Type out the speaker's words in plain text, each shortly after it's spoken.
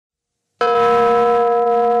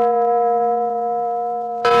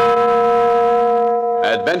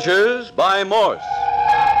Adventures by Morse.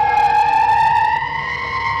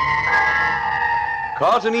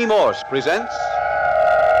 Carlton E. Morse presents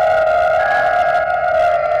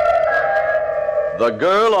The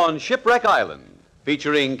Girl on Shipwreck Island,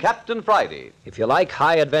 featuring Captain Friday. If you like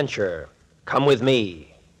high adventure, come with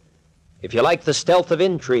me. If you like the stealth of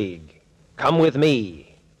intrigue, come with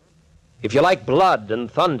me. If you like blood and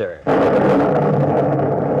thunder,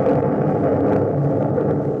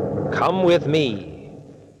 come with me.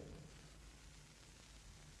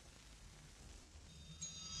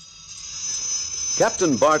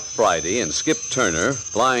 Captain Bart Friday and Skip Turner,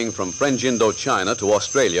 flying from French Indochina to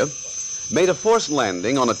Australia, made a forced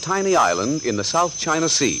landing on a tiny island in the South China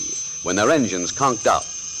Sea when their engines conked out.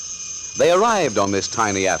 They arrived on this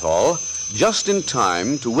tiny atoll just in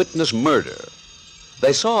time to witness murder.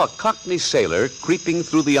 They saw a Cockney sailor creeping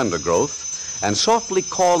through the undergrowth and softly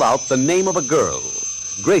call out the name of a girl,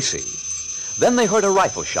 Gracie. Then they heard a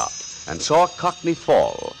rifle shot and saw a Cockney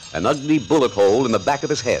fall, an ugly bullet hole in the back of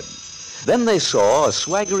his head. Then they saw a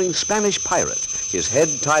swaggering Spanish pirate, his head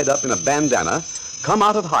tied up in a bandana, come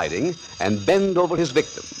out of hiding and bend over his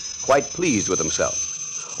victim, quite pleased with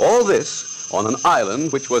himself. All this on an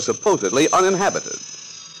island which was supposedly uninhabited.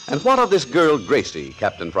 And what of this girl Gracie,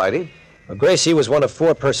 Captain Friday? Well, Gracie was one of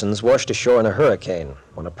 4 persons washed ashore in a hurricane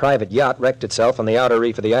when a private yacht wrecked itself on the outer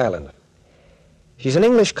reef of the island. She's an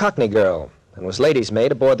English Cockney girl and was lady's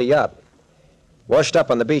maid aboard the yacht. Washed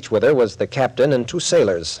up on the beach with her was the captain and 2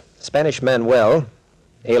 sailors, Spanish Manuel,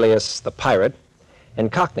 alias the pirate,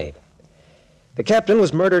 and Cockney. The captain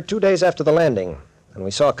was murdered 2 days after the landing, and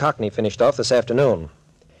we saw Cockney finished off this afternoon.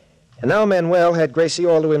 And now Manuel had Gracie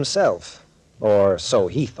all to himself, or so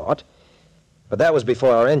he thought. But that was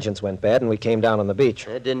before our engines went bad and we came down on the beach.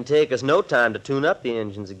 It didn't take us no time to tune up the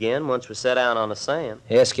engines again once we set out on the sand.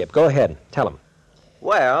 Yes, Skip, go ahead. Tell him.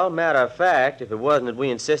 Well, matter of fact, if it wasn't that we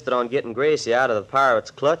insisted on getting Gracie out of the pirates'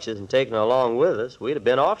 clutches and taking her along with us, we'd have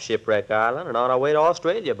been off Shipwreck Island and on our way to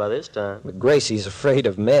Australia by this time. But Gracie's afraid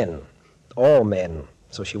of men. All men.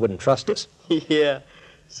 So she wouldn't trust us. Yeah,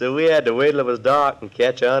 so we had to wait till it was dark and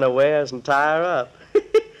catch her unawares and tie her up.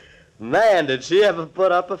 Man, did she ever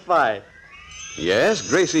put up a fight. Yes,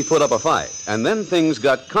 Gracie put up a fight, and then things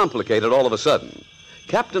got complicated all of a sudden.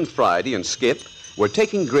 Captain Friday and Skip were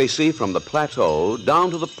taking Gracie from the plateau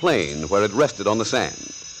down to the plain where it rested on the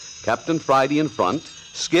sand. Captain Friday in front,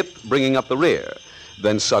 Skip bringing up the rear.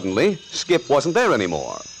 Then suddenly, Skip wasn't there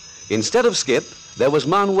anymore. Instead of Skip, there was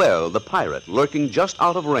Manuel, the pirate, lurking just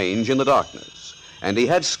out of range in the darkness. And he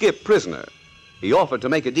had Skip prisoner. He offered to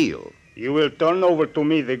make a deal. You will turn over to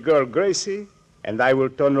me the girl Gracie, and I will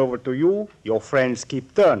turn over to you your friend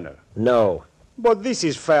Skip Turner. No. But this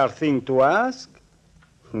is fair thing to ask.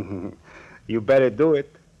 You better do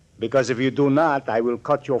it, because if you do not, I will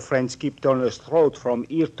cut your friend Skip Turner's throat from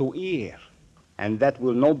ear to ear. And that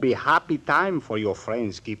will not be happy time for your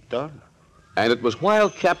friend Skip Turner. And it was while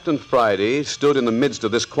Captain Friday stood in the midst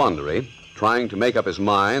of this quandary, trying to make up his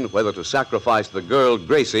mind whether to sacrifice the girl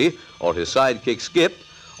Gracie or his sidekick Skip,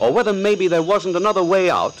 or whether maybe there wasn't another way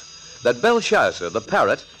out, that Belshazzar, the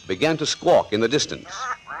parrot, began to squawk in the distance.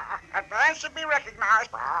 Advance to be recognized.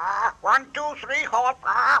 1, 2, 3, halt.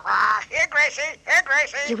 Here, Gracie. Here,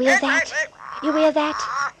 Gracie. You hear that? You hear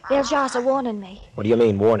that? Belshazzar warning me. What do you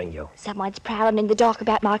mean, warning you? Someone's prowling in the dark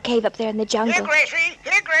about my cave up there in the jungle. Here, Gracie.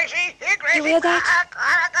 Here, Gracie. Here, Gracie. You hear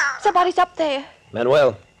that? Somebody's up there.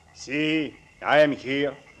 Manuel, See, I am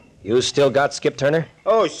here. you still got Skip Turner?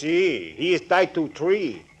 Oh, see, he is tied to a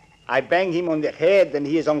tree. I banged him on the head and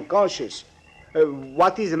he is unconscious.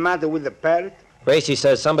 What is the matter with the parrot? Gracie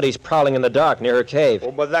says somebody's prowling in the dark near her cave.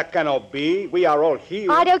 Oh, but that cannot be. We are all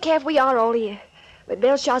here. I don't care if we are all here. When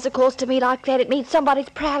Belshazzar calls to me like that, it means somebody's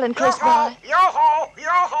prowling close by. Yo-ho.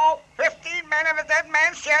 Yo-ho. 15 men in a dead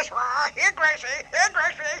man's chest. Here, Gracie. Here,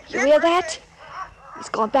 Gracie. You hear that? He's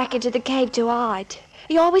gone back into the cave to hide.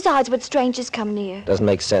 He always hides when strangers come near. Doesn't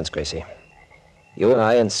make sense, Gracie. You and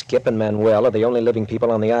I and Skip and Manuel are the only living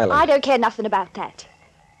people on the island. I don't care nothing about that.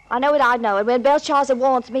 I know what I know, and when Belshazzar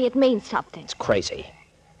warns me, it means something. It's crazy.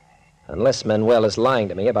 Unless Manuel is lying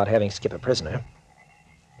to me about having Skip a prisoner.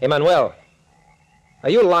 Hey, Manuel, are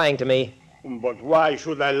you lying to me? But why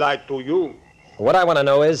should I lie to you? What I want to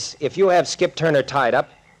know is, if you have Skip Turner tied up,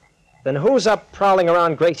 then who's up prowling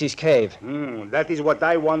around Gracie's cave? That is what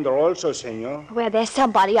I wonder also, senor. Well, there's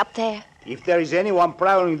somebody up there. If there is anyone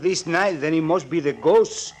prowling this night, then it must be the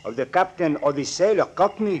ghosts of the captain or the sailor,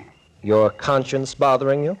 Cockney. Your conscience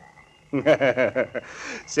bothering you?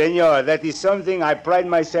 Senor, that is something I pride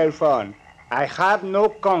myself on. I have no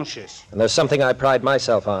conscience. And there's something I pride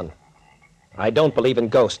myself on. I don't believe in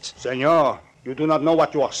ghosts. Senor, You do not know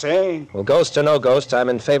what you are saying. Well, ghost or no ghost, I'm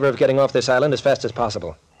in favor of getting off this island as fast as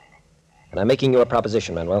possible. And I'm making you a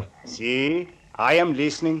proposition, Manuel. See? I am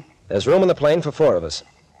listening. There's room on the plane for 4 of us.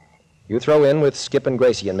 You throw in with Skip and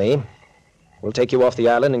Gracie and me. We'll take you off the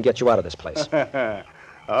island and get you out of this place.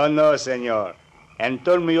 Oh, no, senor. And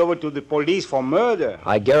turn me over to the police for murder.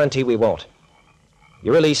 I guarantee we won't.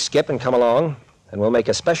 You release Skip and come along, and we'll make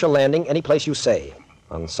a special landing any place you say.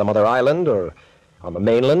 On some other island or on the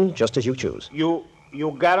mainland, just as you choose. You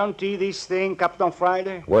guarantee this thing, Captain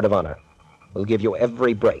Friday? Word of honor. We'll give you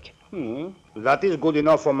every break. That is good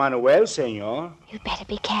enough for Manuel, senor. You'd better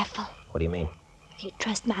be careful. What do you mean? If you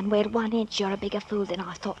trust Manuel 1 inch, you're a bigger fool than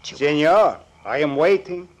I thought you were. Senor, I am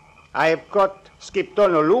waiting. I have cut Skip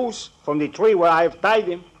Turner loose from the tree where I have tied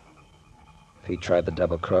him. If he tried the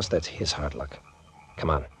double cross, that's his hard luck. Come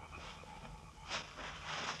on.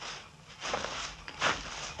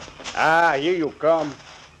 Ah, here you come.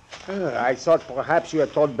 I thought perhaps you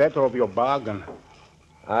had thought better of your bargain.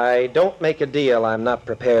 I don't make a deal I'm not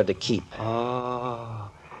prepared to keep. Ah,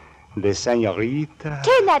 the senorita.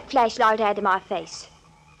 Turn that flashlight out of my face.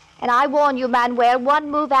 And I warn you, Manuel, 1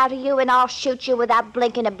 move out of you and I'll shoot you without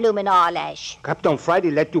blinking a bloomin' eyelash. Captain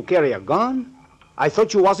Friday let you carry a gun? I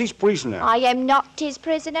thought you was his prisoner. I am not his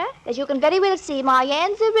prisoner. As you can very well see, my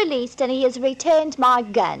hands are released and he has returned my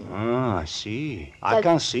gun. Ah, I see. I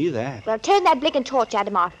can see that. Well, turn that blinking torch out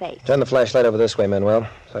of my face. Turn the flashlight over this way, Manuel,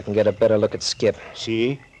 so I can get a better look at Skip.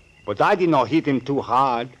 See? But I did not hit him too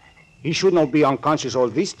hard. He should not be unconscious all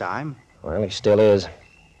this time. Well, he still is.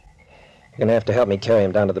 You're going to have to help me carry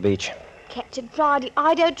him down to the beach. Captain Friday,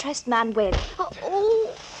 I don't trust Manuel.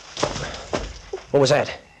 Oh. What was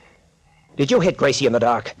that? Did you hit Gracie in the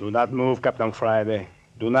dark? Do not move, Captain Friday.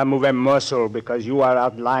 Do not move a muscle because you are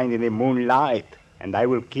outlined in the moonlight. And I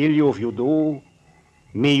will kill you if you do.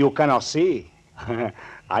 Me you cannot see. I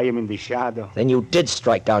am in the shadow. Then you did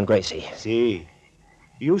strike down Gracie. See,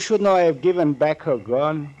 you should not have given back her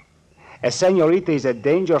gun. A senorita is a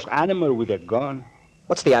dangerous animal with a gun.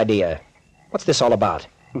 What's the idea? What's this all about?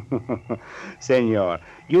 Senor,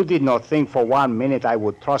 you did not think for 1 minute I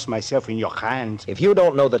would trust myself in your hands. If you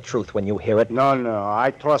don't know the truth when you hear it... No,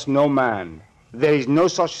 I trust no man. There is no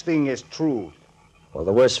such thing as truth. Well,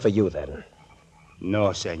 the worse for you, then.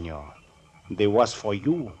 No, senor. The worse for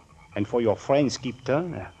you and for your friend Skip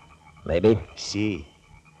Turner. Maybe. See,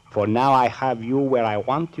 for now I have you where I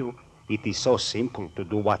want you. It is so simple to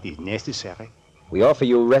do what is necessary. We offer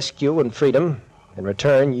you rescue and freedom. In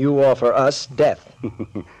return, you offer us death.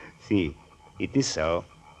 See, it is so.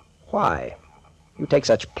 Why? You take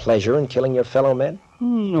such pleasure in killing your fellow men?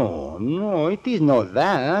 No, it is not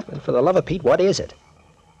that. And for the love of Pete, what is it?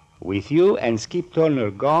 With you and Skip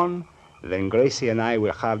Turner gone, then Gracie and I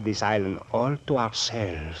will have this island all to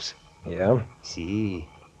ourselves. Yeah? See.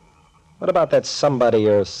 What about that somebody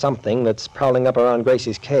or something that's prowling up around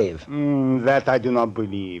Gracie's cave? That I do not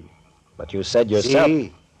believe. But you said yourself...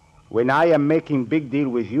 See, when I am making big deal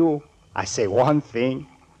with you, I say one thing.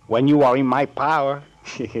 When you are in my power,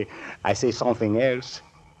 I say something else.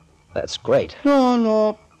 That's great.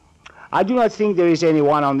 No. I do not think there is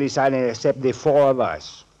anyone on this island except the 4 of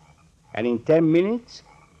us. And in 10 minutes,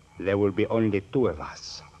 there will be only 2 of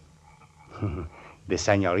us. The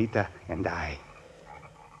senorita and I.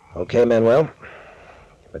 Okay, Manuel.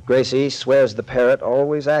 But Gracie swears the parrot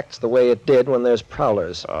always acts the way it did when there's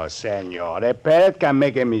prowlers. Oh, senor, a parrot can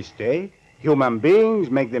make a mistake. Human beings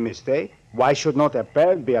make the mistake. Why should not a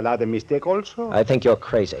parrot be allowed a mistake also? I think you're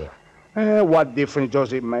crazy. What difference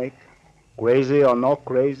does it make? Crazy or not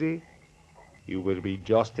crazy? You will be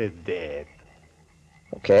just as dead.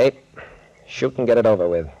 Okay. Shoot and get it over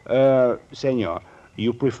with. Senor,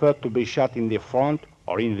 you prefer to be shot in the front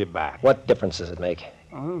or in the back? What difference does it make?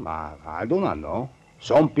 I do not know.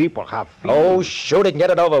 Some people have Oh, shoot it and get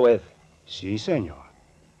it over with. Si, senor.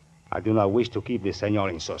 I do not wish to keep the senor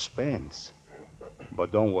in suspense.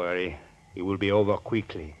 But don't worry. It will be over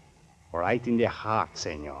quickly. Right in the heart,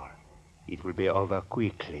 senor. It will be over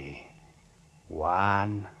quickly.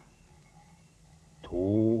 1,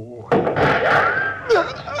 2...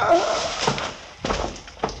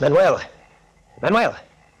 Manuel!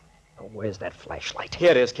 Oh, where's that flashlight? Here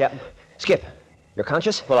it is, Captain. Skip, you're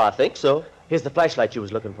conscious? Well, I think so. Here's the flashlight you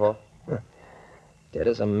was looking for. Dead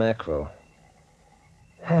as a mackerel.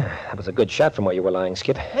 That was a good shot from where you were lying,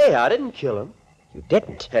 Skip. Hey, I didn't kill him. You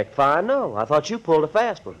didn't? Heck, fine, no. I thought you pulled a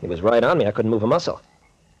fast one. He was right on me. I couldn't move a muscle.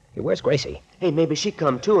 Hey, where's Gracie? Hey, maybe she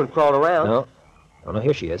come to and crawled around. No,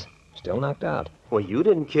 here she is. Still knocked out. Well, you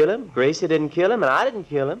didn't kill him. Gracie didn't kill him, and I didn't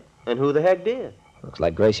kill him. And who the heck did? Looks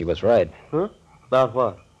like Gracie was right. Huh? About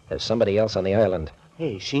what? There's somebody else on the island.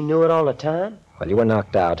 Hey, she knew it all the time? Well, you were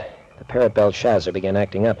knocked out. The parrot Belshazzar began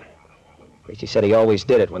acting up. Gracie said he always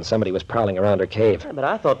did it when somebody was prowling around her cave. Yeah, but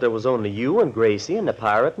I thought there was only you and Gracie and the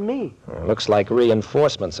pirate and me. Looks like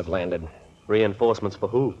reinforcements have landed. Reinforcements for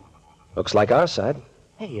who? Looks like our side.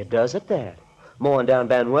 Hey, it does at that. Mowing down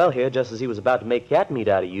Manuel here just as he was about to make cat meat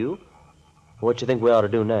out of you. What you think we ought to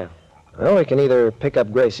do now? Well, we can either pick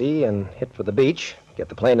up Gracie and hit for the beach, get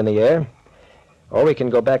the plane in the air, or we can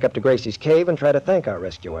go back up to Gracie's cave and try to thank our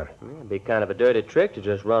rescuer. It'd be kind of a dirty trick to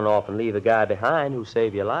just run off and leave the guy behind who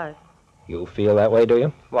saved your life. You feel that way, do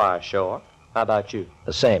you? Why, sure. How about you?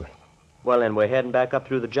 The same. Well, then we're heading back up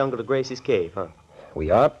through the jungle to Gracie's cave, huh?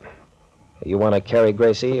 We are. You want to carry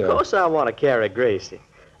Gracie, or... Of course I want to carry Gracie.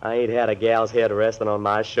 I ain't had a gal's head resting on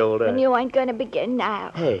my shoulder. And you ain't going to begin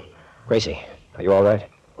now. Hey. Gracie, are you all right?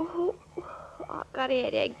 Oh, I've got a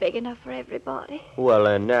headache big enough for everybody. Well,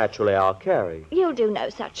 then, naturally, I'll carry you. You'll do no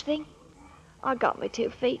such thing. I got my 2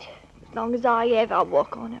 feet. As long as I live, I'll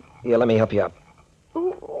walk on them. Yeah, let me help you up.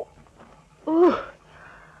 Ooh. Ooh.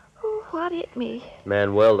 Ooh, what hit me?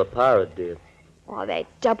 Manuel the pirate did. Oh, that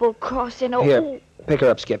double-crossing. Oh, Here, pick her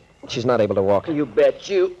up, Skip. She's not able to walk. You bet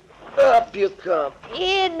you. Up you come.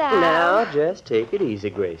 Here now. Now, just take it easy,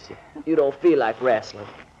 Gracie. You don't feel like wrestling.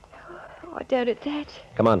 Oh, I doubt it that.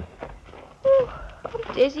 Come on. Ooh,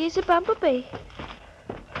 I'm dizzy as a bumblebee.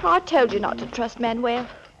 I told you not to trust Manuel.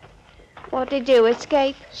 What'd he do,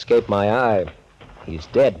 escape? Escape my eye. He's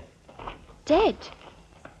dead. Dead?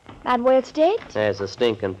 Manuel's dead? As a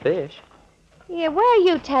stinking fish. Yeah, where are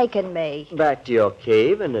you taking me? Back to your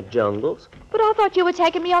cave in the jungles. But I thought you were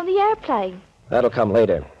taking me on the airplane. That'll come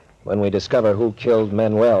later, when we discover who killed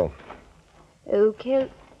Manuel. Who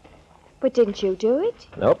killed... But didn't you do it?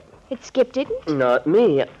 Nope. It Skip didn't? Not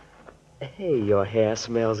me. Hey, your hair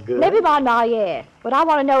smells good. Never mind my hair. What I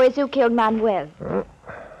want to know is who killed Manuel.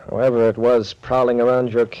 Whoever it was prowling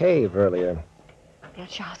around your cave earlier.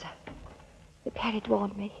 Belshazzar. The parrot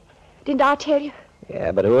warned me. Didn't I tell you?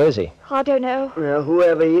 Yeah, but who is he? I don't know. Well,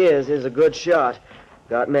 whoever he is a good shot.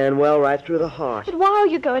 Got Manuel right through the heart. But why are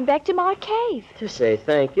you going back to my cave? To say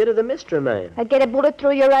thank you to the mystery man. And get a bullet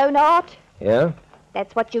through your own heart? Yeah?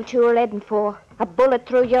 That's what you two are heading for. A bullet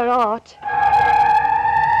through your heart.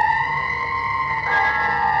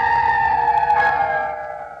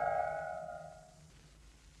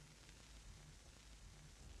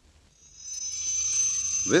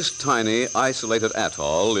 This tiny, isolated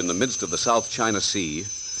atoll in the midst of the South China Sea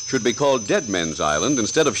should be called Dead Men's Island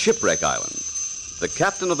instead of Shipwreck Island. The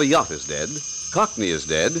captain of the yacht is dead, Cockney is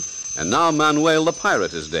dead, and now Manuel the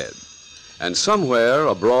pirate is dead. And somewhere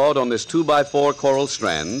abroad on this 2x4 coral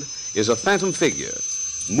strand is a phantom figure,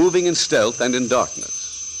 moving in stealth and in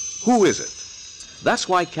darkness. Who is it? That's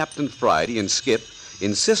why Captain Friday and Skip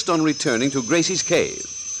insist on returning to Gracie's cave.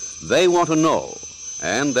 They want to know,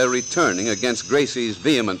 and they're returning against Gracie's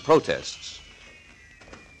vehement protests.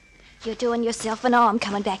 You're doing yourself an harm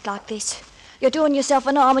coming back like this. You're doing yourself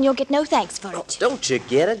an harm and you'll get no thanks for it. Don't you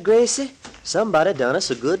get it, Gracie? Somebody done us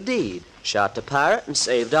a good deed. Shot the pirate and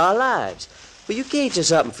saved our lives. But you can't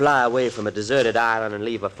just up and fly away from a deserted island and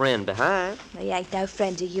leave a friend behind. He ain't no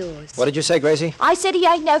friend of yours. What did you say, Gracie? I said he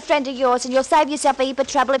ain't no friend of yours, and you'll save yourself a heap of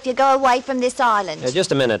trouble if you go away from this island.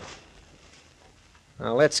 Just a minute.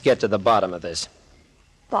 Now, let's get to the bottom of this.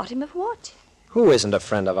 Bottom of what? Who isn't a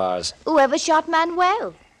friend of ours? Whoever shot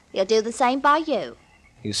Manuel. He'll do the same by you.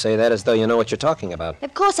 You say that as though you know what you're talking about.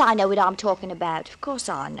 Of course I know what I'm talking about. Of course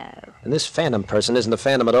I know. And this phantom person isn't a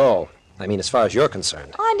phantom at all. I mean, as far as you're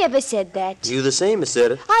concerned. I never said that. You the same as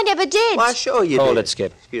said it. I never did. Why, sure you did. Hold it,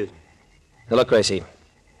 Skip. Excuse me. Now, look, Gracie.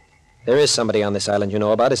 There is somebody on this island you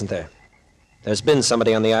know about, isn't there? There's been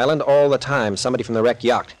somebody on the island all the time. Somebody from the wrecked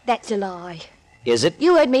yacht. That's a lie. Is it?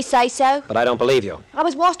 You heard me say so. But I don't believe you. I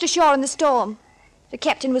was washed ashore in the storm. The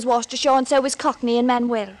captain was washed ashore, and so was Cockney and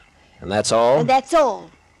Manuel. And that's all? And that's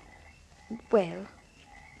all. Well,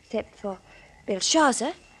 except for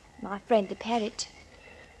Belshazzar, my friend the parrot.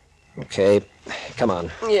 Okay, come on.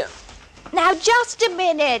 Yeah. Now, just a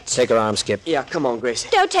minute. Take her arm, Skip. Yeah, come on, Gracie.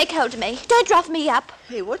 Don't take hold of me. Don't rough me up.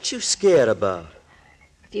 Hey, what you scared about?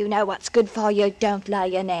 If you know what's good for you, don't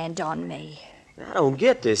lay an hand on me. I don't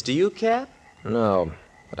get this. Do you, Cap? No,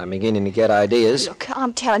 but I'm beginning to get ideas. Look,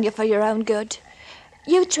 I'm telling you for your own good.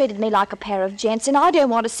 You treated me like a pair of gents, and I don't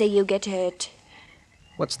want to see you get hurt.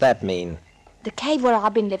 What's that mean? The cave where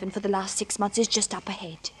I've been living for the last 6 months is just up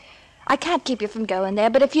ahead. I can't keep you from going there,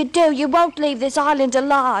 but if you do, you won't leave this island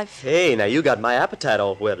alive. Hey, now you got my appetite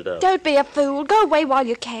all whetted up. Don't be a fool. Go away while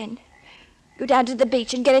you can. Go down to the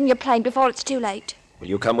beach and get in your plane before it's too late. Will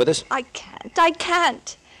you come with us? I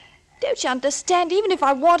can't. Don't you understand? Even if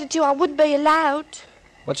I wanted to, I wouldn't be allowed.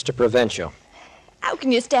 What's to prevent you? How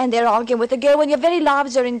can you stand there arguing with a girl when your very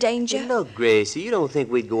lives are in danger? Hey, look, Gracie, you don't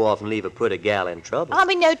think we'd go off and leave a pretty gal in trouble? I'm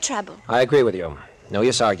in no trouble. I agree with you. No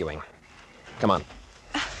use arguing. Come on.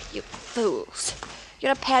 You fools.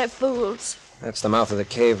 You're a pair of fools. That's the mouth of the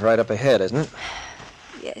cave right up ahead, isn't it?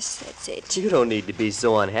 Yes, that's it. You don't need to be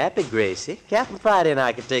so unhappy, Gracie. Captain Friday and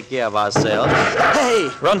I can take care of ourselves. Hey!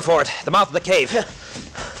 Run for it. The mouth of the cave.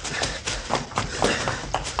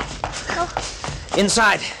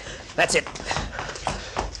 Inside. That's it.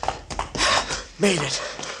 Made it.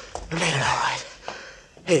 We made it all right.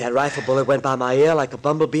 Hey, that rifle bullet went by my ear like a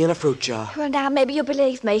bumblebee in a fruit jar. Well, now, maybe you'll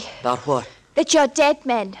believe me. About what? That you're dead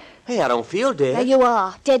men. Hey, I don't feel dead. Now, you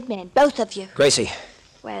are. Dead men. Both of you. Gracie,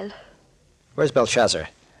 Well, where's Belshazzar?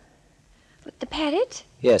 but the parrot?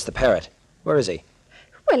 Yes, the parrot. Where is he?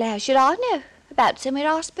 Well, how should I know? About somewhere,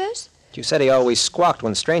 I suppose. You said he always squawked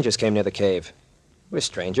when strangers came near the cave. We're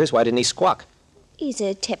strangers. Why didn't he squawk? He's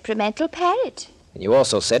a temperamental parrot. And you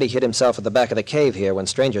also said he hid himself at the back of the cave here when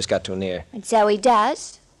strangers got too near. And so he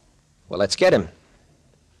does. Well, let's get him.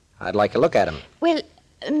 I'd like to look at him. Well,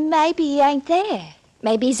 maybe he ain't there.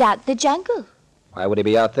 Maybe he's out in the jungle. Why would he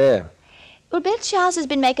be out there? Well, Belshazzar's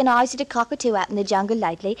been making eyes at a cockatoo out in the jungle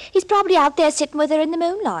lately. He's probably out there sitting with her in the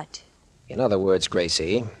moonlight. In other words,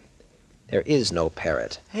 Gracie, there is no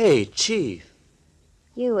parrot. Hey, Chief.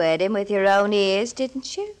 You heard him with your own ears,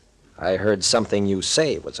 didn't you? I heard something you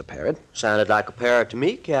say was a parrot. Sounded like a parrot to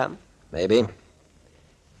me, Captain. Maybe.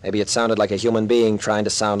 Maybe it sounded like a human being trying to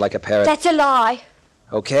sound like a parrot. That's a lie.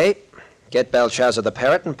 Okay. Get Belshazzar the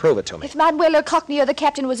parrot and prove it to me. If Manuel or Cockney or the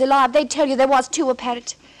captain was alive, they'd tell you there was too a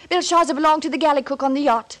parrot. Belshazzar belonged to the galley cook on the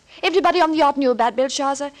yacht. Everybody on the yacht knew about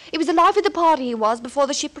Belshazzar. It was the life of the party he was before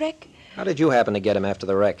the shipwreck. How did you happen to get him after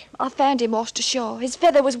the wreck? I found him washed ashore. His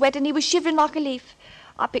feather was wet and he was shivering like a leaf.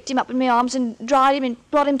 I picked him up in my arms and dried him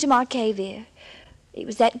and brought him to my cave here. He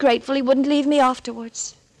was that grateful he wouldn't leave me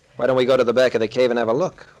afterwards. Why don't we go to the back of the cave and have a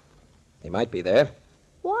look? He might be there.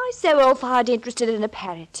 Why so all-fired interested in a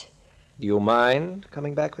parrot? Do you mind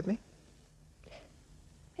coming back with me?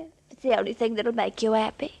 It's the only thing that'll make you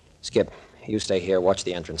happy. Skip, you stay here. Watch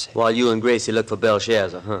the entrance. While you and Gracie look for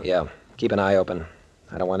Belshazzar, huh? Yeah. Keep an eye open.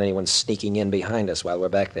 I don't want anyone sneaking in behind us while we're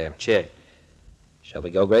back there. Check. Shall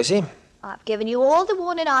we go, Gracie? I've given you all the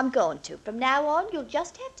warning I'm going to. From now on, you'll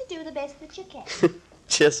just have to do the best that you can.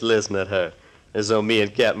 Just listen at her. As though me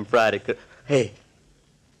and Captain Friday could... Hey.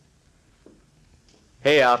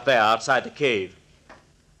 Hey, out there, outside the cave.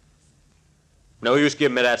 No use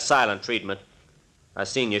giving me that silent treatment. I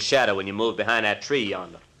seen your shadow when you moved behind that tree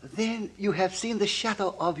yonder. Then you have seen the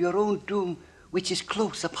shadow of your own doom, which is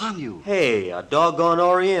close upon you. Hey, a doggone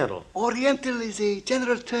Oriental. Oriental is a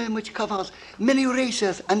general term which covers many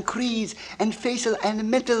races and creeds and facial and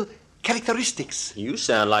mental characteristics. You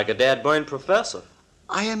sound like a dad-born professor.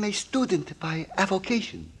 I am a student by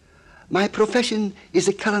avocation. My profession is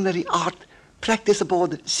a culinary art practiced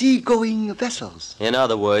aboard sea-going vessels. In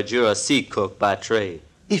other words, you're a sea cook by trade.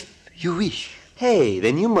 If you wish. Hey,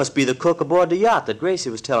 then you must be the cook aboard the yacht that Gracie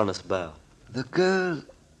was telling us about. The girl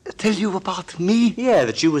tell you about me? Yeah,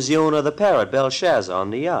 that you was the owner of the parrot, Belshazzar, on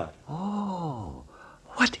the yacht. Oh,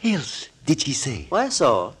 what else did she say? Well, that's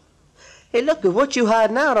all. Hey, look, what you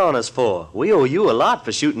hiding out on us for? We owe you a lot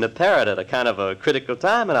for shooting the parrot at a kind of a critical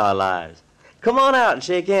time in our lives. Come on out and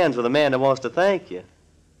shake hands with a man that wants to thank you.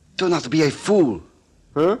 Do not be a fool.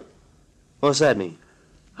 Huh? What's that mean?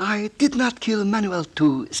 I did not kill Manuel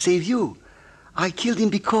to save you. I killed him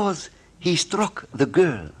because he struck the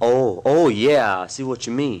girl. Oh, yeah, I see what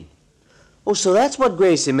you mean. Oh, so that's what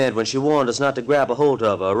Gracie meant when she warned us not to grab a hold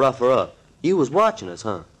of her or rough her up. You was watching us,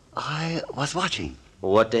 huh? I was watching.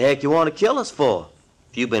 Well, what the heck you want to kill us for?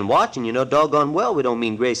 If you've been watching, you know doggone well we don't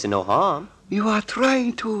mean Gracie no harm. You are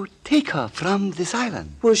trying to take her from this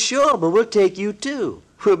island. Well, sure, but we'll take you, too.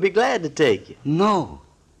 We'll be glad to take you. No.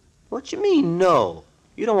 What you mean, no?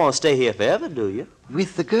 You don't want to stay here forever, do you?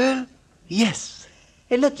 With the girl? Yes.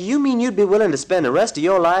 Hey, look, you mean you'd be willing to spend the rest of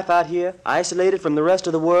your life out here, isolated from the rest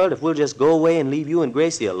of the world, if we'll just go away and leave you and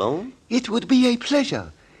Gracie alone? It would be a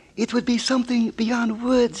pleasure. It would be something beyond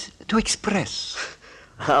words to express.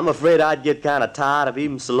 I'm afraid I'd get kind of tired of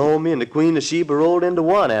even Salome and the Queen of Sheba rolled into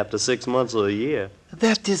one after 6 months of the year.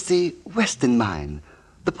 That is the Western mind.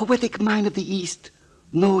 The poetic mind of the East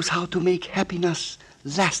knows how to make happiness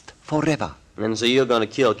last forever. And so you're going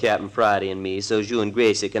to kill Captain Friday and me so you and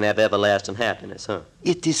Gracie can have everlasting happiness, huh?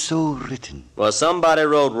 It is so written. Well, somebody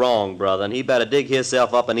wrote wrong, brother, and he better dig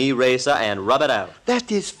himself up an eraser and rub it out.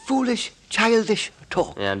 That is foolish, childish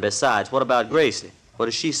talk. And besides, what about Gracie? What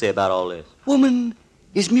does she say about all this? Woman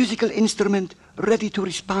is musical instrument ready to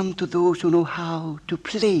respond to those who know how to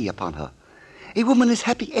play upon her. A woman is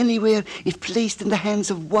happy anywhere if placed in the hands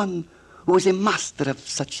of one who is a master of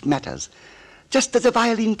such matters. Just as a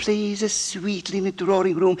violin plays as sweetly in a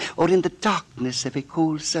drawing room or in the darkness of a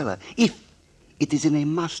coal cellar, if it is in a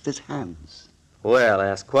master's hands. Well,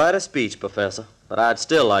 that's quite a speech, Professor. But I'd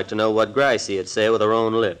still like to know what Gracie would say with her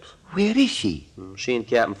own lips. Where is she? She and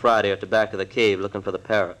Captain Friday are at the back of the cave looking for the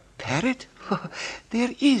parrot. Parrot?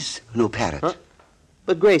 There is no parrot. Huh?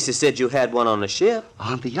 But Gracie said you had one on the ship.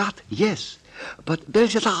 On the yacht, yes. But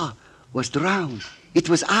Belshazzar was drowned. It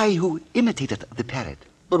was I who imitated the parrot.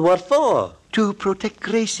 But what for? To protect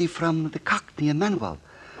Gracie from the Cockney and Manuel.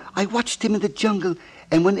 I watched him in the jungle,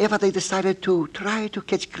 and whenever they decided to try to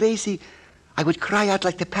catch Gracie, I would cry out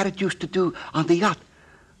like the parrot used to do on the yacht.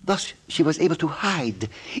 Thus, she was able to hide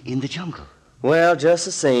in the jungle. Well, just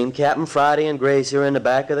the same, Captain Friday and Gracie are in the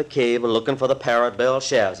back of the cave and looking for the parrot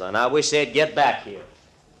Belshazzar, and I wish they'd get back here.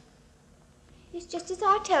 It's just as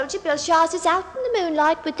I told you, Belshazzar's out in the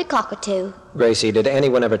moonlight with the cockatoo. Gracie, did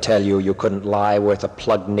anyone ever tell you you couldn't lie worth a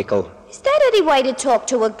plugged nickel? Is that any way to talk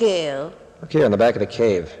to a girl? Look here in the back of the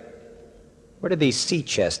cave. Where did these sea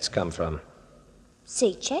chests come from?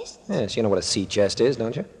 Sea chests? Yes, you know what a sea chest is,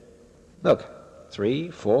 don't you? Look, 3,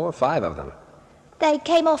 4, 5 of them. They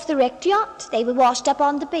came off the wrecked yacht. They were washed up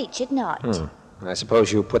on the beach at night. I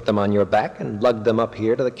suppose you put them on your back and lugged them up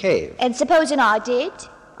here to the cave. And supposing I did,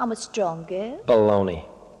 I'm a strong girl. Baloney.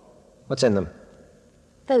 What's in them?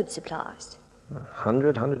 Food supplies.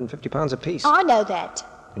 100, 150 pounds apiece. I know that.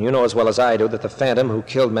 And you know as well as I do that the Phantom who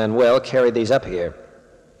killed Manuel carried these up here.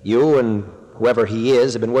 You and whoever he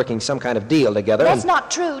is have been working some kind of deal together. That's not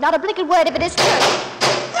true. Not a blinking word of it is true.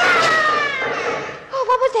 Oh,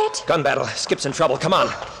 what was that? Gun battle. Skip's in trouble. Come on.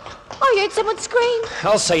 I heard someone scream.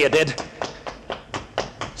 I'll say you did.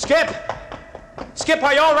 Skip! Skip,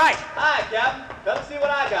 are you all right? Hi, Captain. Come see what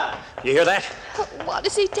I got. You hear that? Oh, what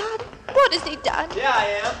has he done? What has he done? Yeah, I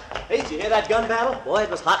am. Hey, did you hear that gun battle? Boy, it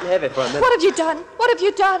was hot and heavy for a minute. What have you done? What have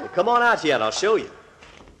you done? Come on out here and I'll show you.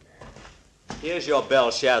 Here's your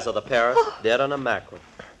Belshazzar the parrot, dead on a mackerel.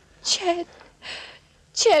 Chad,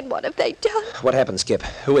 what have they done? What happened, Skip?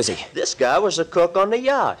 Who is he? This guy was the cook on the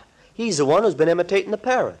yacht. He's the one who's been imitating the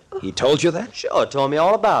parrot. He told you that? Sure, told me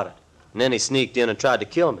all about it. And then he sneaked in and tried to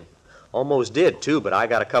kill me. Almost did, too, but I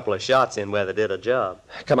got a couple of shots in where they did a job.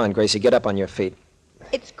 Come on, Gracie, get up on your feet.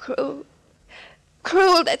 It's cruel.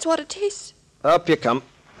 Cruel, that's what it is. Up you come.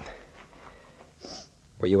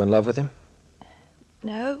 Were you in love with him?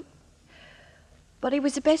 No. But he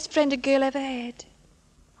was the best friend a girl ever had.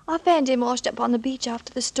 I found him washed up on the beach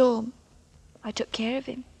after the storm. I took care of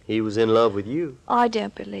him. He was in love with you. I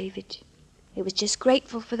don't believe it. He was just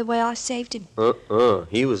grateful for the way I saved him.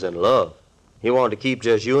 He was in love. He wanted to keep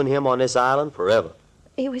just you and him on this island forever.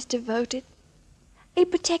 He was devoted. He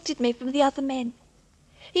protected me from the other men.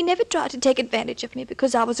 He never tried to take advantage of me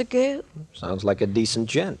because I was a girl. Sounds like a decent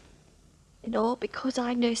gent. And all because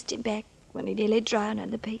I nursed him back when he nearly drowned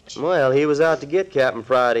on the beach. Well, he was out to get Captain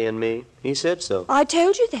Friday and me. He said so. I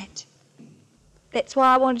told you that. That's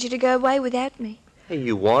why I wanted you to go away without me. Hey,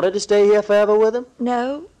 you wanted to stay here forever with him?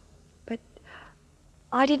 No, but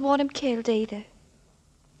I didn't want him killed either.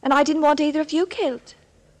 And I didn't want either of you killed.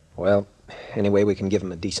 Well, anyway, we can give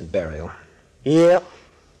him a decent burial. Yeah.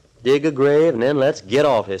 Dig a grave and then let's get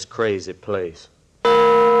off this crazy place.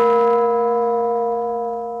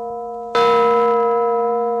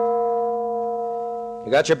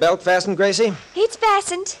 You got your belt fastened, Gracie? It's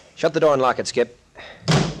fastened. Shut the door and lock it, Skip.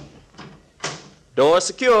 Door's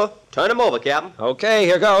secure. Turn him over, Captain. Okay,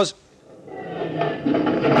 here goes.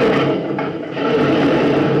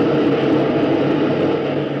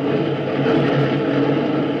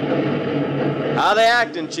 How they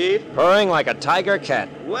acting, Chief? Purring like a tiger cat.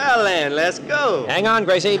 Well, then, let's go. Hang on,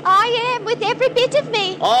 Gracie. I am, with every bit of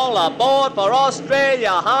me. All aboard for Australia,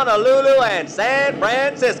 Honolulu, and San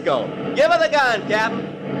Francisco. Give her the gun, Captain.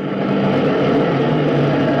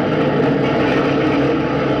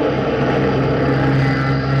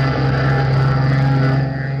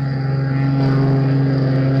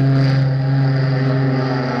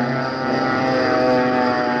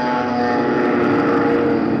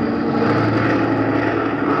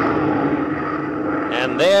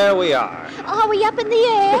 And there we are. Are we up in the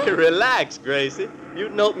air? Relax, Gracie. You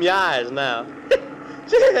can open your eyes now.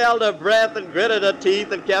 She held her breath and gritted her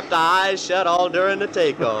teeth and kept her eyes shut all during the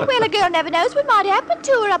takeoff. Well, a girl never knows what might happen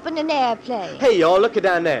to her up in an airplane. Hey, y'all, look at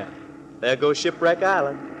down there. There goes Shipwreck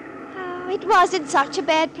Island. Oh, it wasn't such a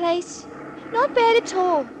bad place. Not bad at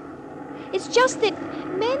all. It's just that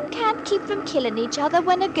men can't keep from killing each other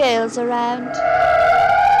when a girl's around.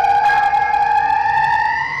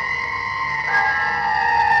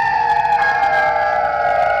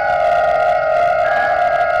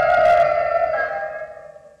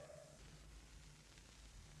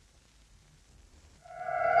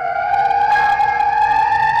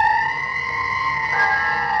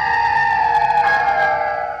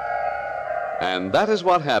 And that is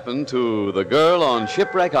what happened to the girl on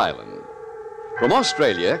Shipwreck Island. From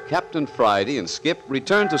Australia, Captain Friday and Skip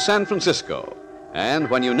returned to San Francisco. And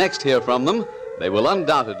when you next hear from them, they will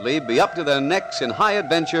undoubtedly be up to their necks in high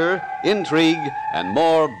adventure, intrigue, and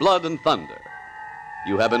more blood and thunder.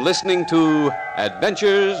 You have been listening to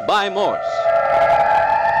Adventures by Morse.